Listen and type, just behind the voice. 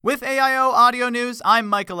With AIO Audio News, I'm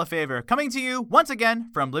Michael Lefevre, coming to you once again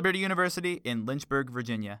from Liberty University in Lynchburg,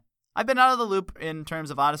 Virginia. I've been out of the loop in terms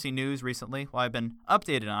of Odyssey news recently. Well, I've been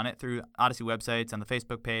updated on it through Odyssey websites and the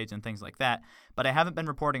Facebook page and things like that, but I haven't been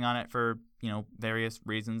reporting on it for, various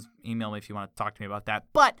reasons. Email me if you want to talk to me about that.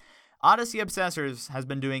 But Odyssey Obsessors has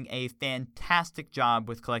been doing a fantastic job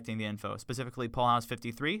with collecting the info, specifically Pollhouse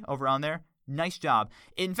 53 over on there. Nice job.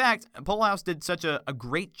 In fact, Pollhouse did such a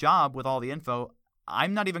great job with all the info,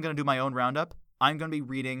 I'm not even going to do my own roundup. I'm going to be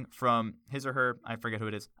reading from his or her, I forget who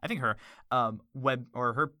it is, I think her, web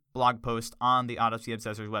or her blog post on the Odyssey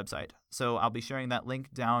Obsessors website. So I'll be sharing that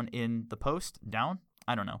link down in the post. Down?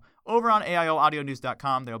 I don't know. Over on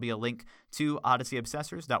AIOaudionews.com, there'll be a link to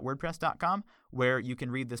odysseyobsessors.wordpress.com where you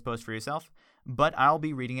can read this post for yourself, but I'll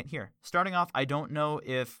be reading it here. Starting off, I don't know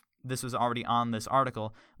if this was already on this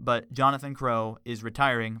article, but Jonathan Crow is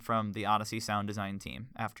retiring from the Odyssey sound design team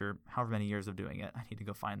after however many years of doing it. I need to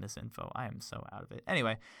go find this info. I am so out of it.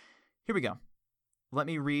 Anyway, here we go. Let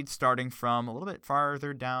me read starting from a little bit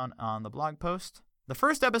farther down on the blog post. The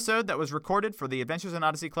first episode that was recorded for the Adventures in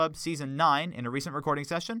Odyssey Club Season 9 in a recent recording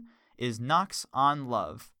session is Knocks on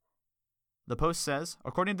Love. The post says,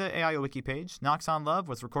 according to the AIO Wiki page, Knocks on Love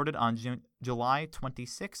was recorded on July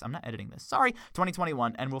 26, I'm not editing this,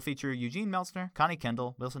 2021, and will feature Eugene Meltzner, Connie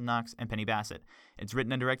Kendall, Wilson Knox, and Penny Bassett. It's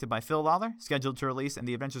written and directed by Phil Lawler, scheduled to release in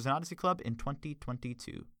the Adventures in Odyssey Club in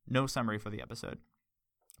 2022. No summary for the episode.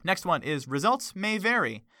 Next one is Results May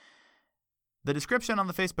Vary. The description on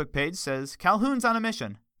the Facebook page says, Calhoun's on a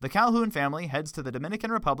mission. The Calhoun family heads to the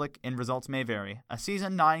Dominican Republic in Results May Vary, a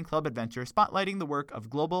Season 9 club adventure spotlighting the work of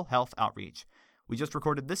global health outreach. We just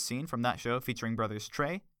recorded this scene from that show featuring brothers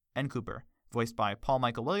Trey and Cooper, voiced by Paul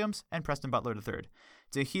Michael Williams and Preston Butler III.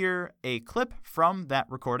 To hear a clip from that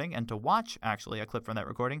recording and to watch, actually, a clip from that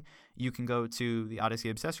recording, you can go to the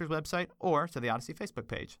Odyssey Obsessors website or to the Odyssey Facebook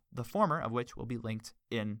page, the former of which will be linked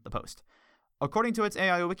in the post. According to its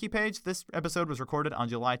AIO Wiki page, this episode was recorded on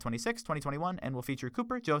July 26, 2021, and will feature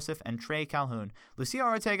Cooper, Joseph, and Trey Calhoun. Lucia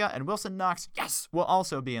Ortega and Wilson Knox, yes, will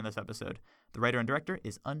also be in this episode. The writer and director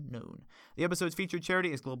is unknown. The episode's featured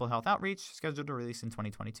charity is Global Health Outreach, scheduled to release in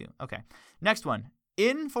 2022. Okay, next one,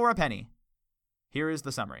 In for a Penny. Here is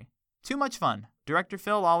the summary. Too much fun. Director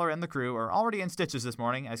Phil Lawler and the crew are already in stitches this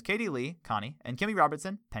morning as Katie Lee, Connie, and Kimmy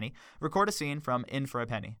Robertson, Penny, record a scene from In for a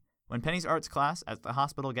Penny. When Penny's arts class at the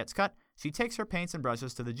hospital gets cut, she takes her paints and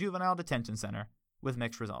brushes to the Juvenile Detention Center with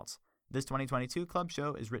mixed results. This 2022 club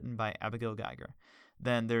show is written by Abigail Geiger.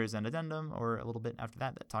 Then there's an addendum, or a little bit after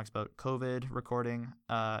that talks about COVID recording.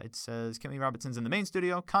 It says Kimmy Robertson's in the main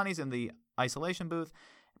studio, Connie's in the isolation booth,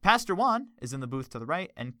 Pastor Juan is in the booth to the right,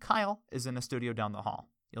 and Kyle is in a studio down the hall.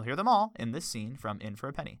 You'll hear them all in this scene from In for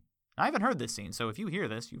a Penny. I haven't heard this scene, so if you hear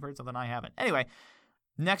this, you've heard something I haven't. Anyway,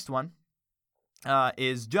 next one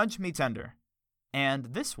is Judge Me Tender. And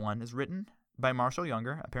this one is written by Marshall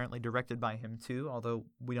Younger, apparently directed by him too, although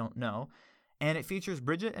we don't know. And it features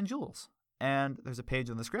Bridget and Jules. And there's a page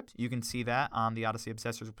on the script. You can see that on the Odyssey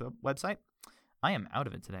Obsessors website. I am out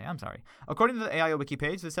of it today. I'm sorry. According to the AIO Wiki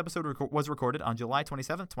page, this episode was recorded on July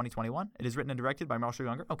 27th, 2021. It is written and directed by Marshall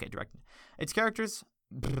Younger. Okay, directed. The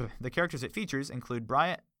characters it features include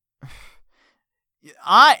Bridget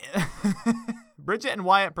and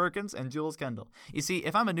Wyatt Perkins and Jules Kendall. You see,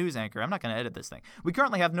 if I'm a news anchor, I'm not going to edit this thing. We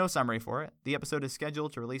currently have no summary for it. The episode is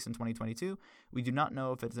scheduled to release in 2022. We do not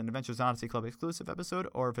know if it's an Adventures Odyssey Club exclusive episode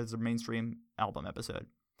or if it's a mainstream album episode.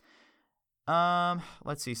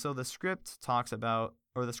 Let's see. So the script talks about,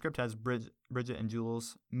 or the script has Bridget and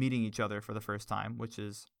Jules meeting each other for the first time, which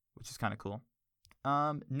is kind of cool.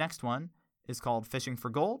 Next one is called Fishing for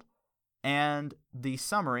Gold, and the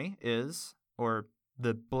summary is, or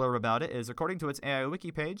the blurb about it is, according to its AIO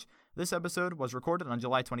Wiki page, this episode was recorded on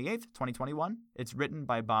July 28th, 2021. It's written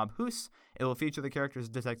by Bob Hoose. It will feature the characters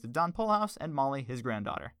Detective Don Pollhouse and Molly, his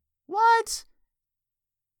granddaughter. What?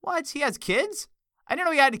 He has kids? I didn't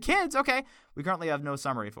know he had kids. Okay. We currently have no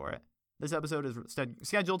summary for it. This episode is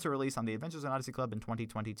scheduled to release on the Adventures in Odyssey Club in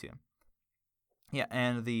 2022. Yeah,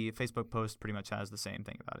 and the Facebook post pretty much has the same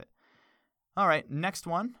thing about it. All right, next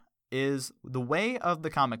one is The Way of the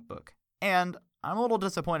Comic Book. And I'm a little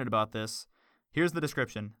disappointed about this. Here's the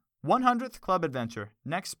description. 100th Club Adventure.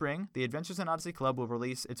 Next spring, the Adventures in Odyssey Club will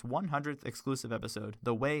release its 100th exclusive episode,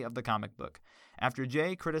 The Way of the Comic Book. After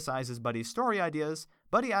Jay criticizes Buddy's story ideas,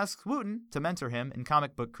 Buddy asks Wooten to mentor him in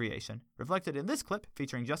comic book creation, reflected in this clip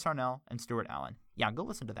featuring Jess Harnell and Stuart Allen. Yeah, go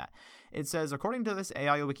listen to that. It says, according to this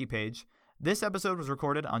AIO Wiki page, this episode was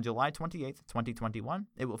recorded on July 28th, 2021.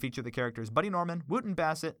 It will feature the characters Buddy Norman, Wooten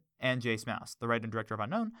Bassett, and Jace Mouse, the writer and director of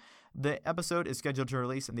Unknown. The episode is scheduled to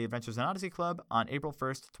release in the Adventures in Odyssey Club on April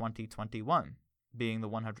 1st, 2021. being the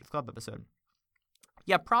 100th club episode.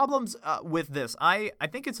 Yeah, problems with this. I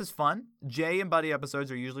think it's just fun. Jay and Buddy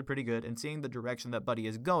episodes are usually pretty good, and seeing the direction that Buddy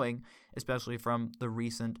is going, especially from the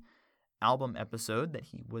recent album episode that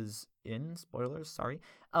he was in, spoilers, sorry.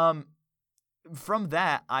 From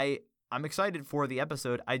that, I'm excited for the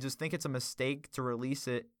episode. I just think it's a mistake to release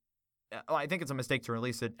it. I think it's a mistake to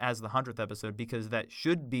release it as the 100th episode, because that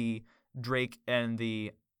should be Drake and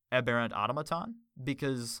the Aberrant Automaton,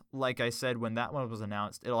 because like I said, when that one was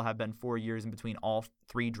announced, it'll have been 4 years in between all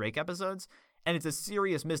 3 Drake episodes, and it's a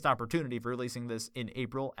serious missed opportunity for releasing this in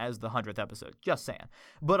April as the 100th episode, just saying.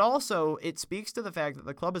 But also, it speaks to the fact that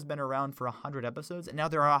the club has been around for 100 episodes, and now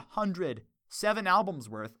there are 107 albums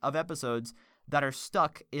worth of episodes that are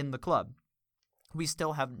stuck in the club. We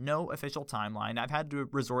still have no official timeline. I've had to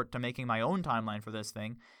resort to making my own timeline for this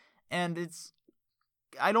thing, and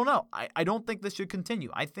I don't know. I don't think this should continue.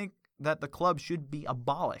 I think that the club should be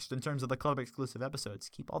abolished in terms of the club exclusive episodes.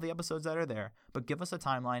 Keep all the episodes that are there, but give us a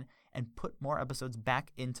timeline and put more episodes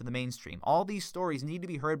back into the mainstream. All these stories need to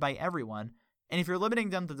be heard by everyone, and if you're limiting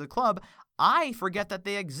them to the club, I forget that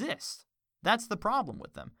they exist. That's the problem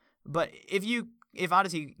with them. But if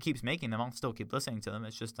Odyssey keeps making them, I'll still keep listening to them.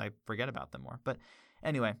 It's just I forget about them more. But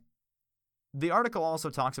anyway, the article also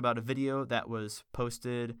talks about a video that was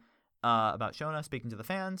posted about Shona speaking to the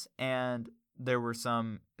fans, and there was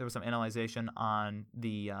some analyzation on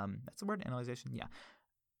the that's the word, analyzation, yeah,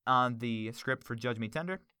 on the script for Judge Me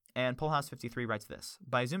Tender. And Pullhouse53 writes this: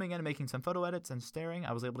 by zooming in and making some photo edits and staring,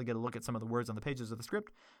 I was able to get a look at some of the words on the pages of the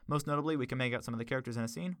script. Most notably, we can make out some of the characters in a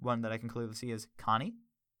scene. One that I can clearly see is Connie.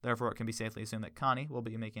 Therefore, it can be safely assumed that Connie will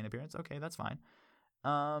be making an appearance. Okay, that's fine.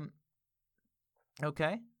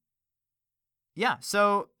 Okay. Yeah,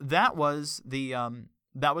 so that was the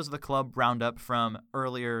club roundup from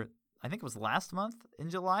earlier, I think it was last month in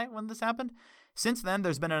July when this happened. Since then,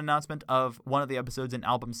 there's been an announcement of one of the episodes in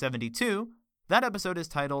Album 72. That episode is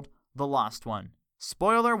titled The Lost One.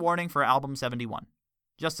 Spoiler warning for Album 71.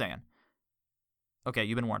 Just saying. Okay,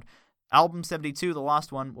 you've been warned. Album 72, The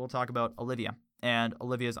Lost One, we'll talk about Olivia and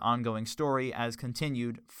Olivia's ongoing story as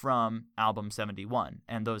continued from Album 71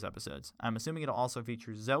 and those episodes. I'm assuming it'll also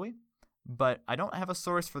feature Zoe, but I don't have a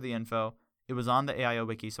source for the info. It was on the AIO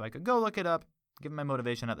wiki, so I could go look it up, give my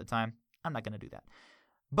motivation at the time. I'm not going to do that.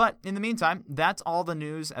 But in the meantime, that's all the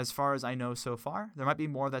news as far as I know so far. There might be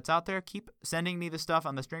more that's out there. Keep sending me the stuff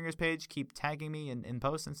on the Stringers page. Keep tagging me in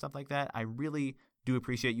posts and stuff like that. I really do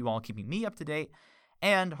appreciate you all keeping me up to date.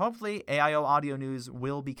 And hopefully AIO Audio News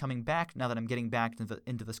will be coming back now that I'm getting back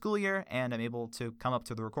into the school year and I'm able to come up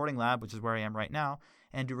to the recording lab, which is where I am right now,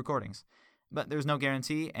 and do recordings. But there's no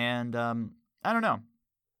guarantee, and I don't know.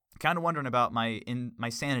 Kind of wondering about my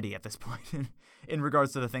sanity at this point in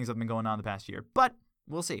regards to the things that have been going on the past year. But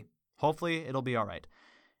we'll see. Hopefully it'll be all right.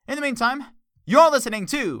 In the meantime, you're listening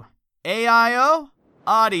to AIO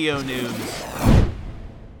Audio News.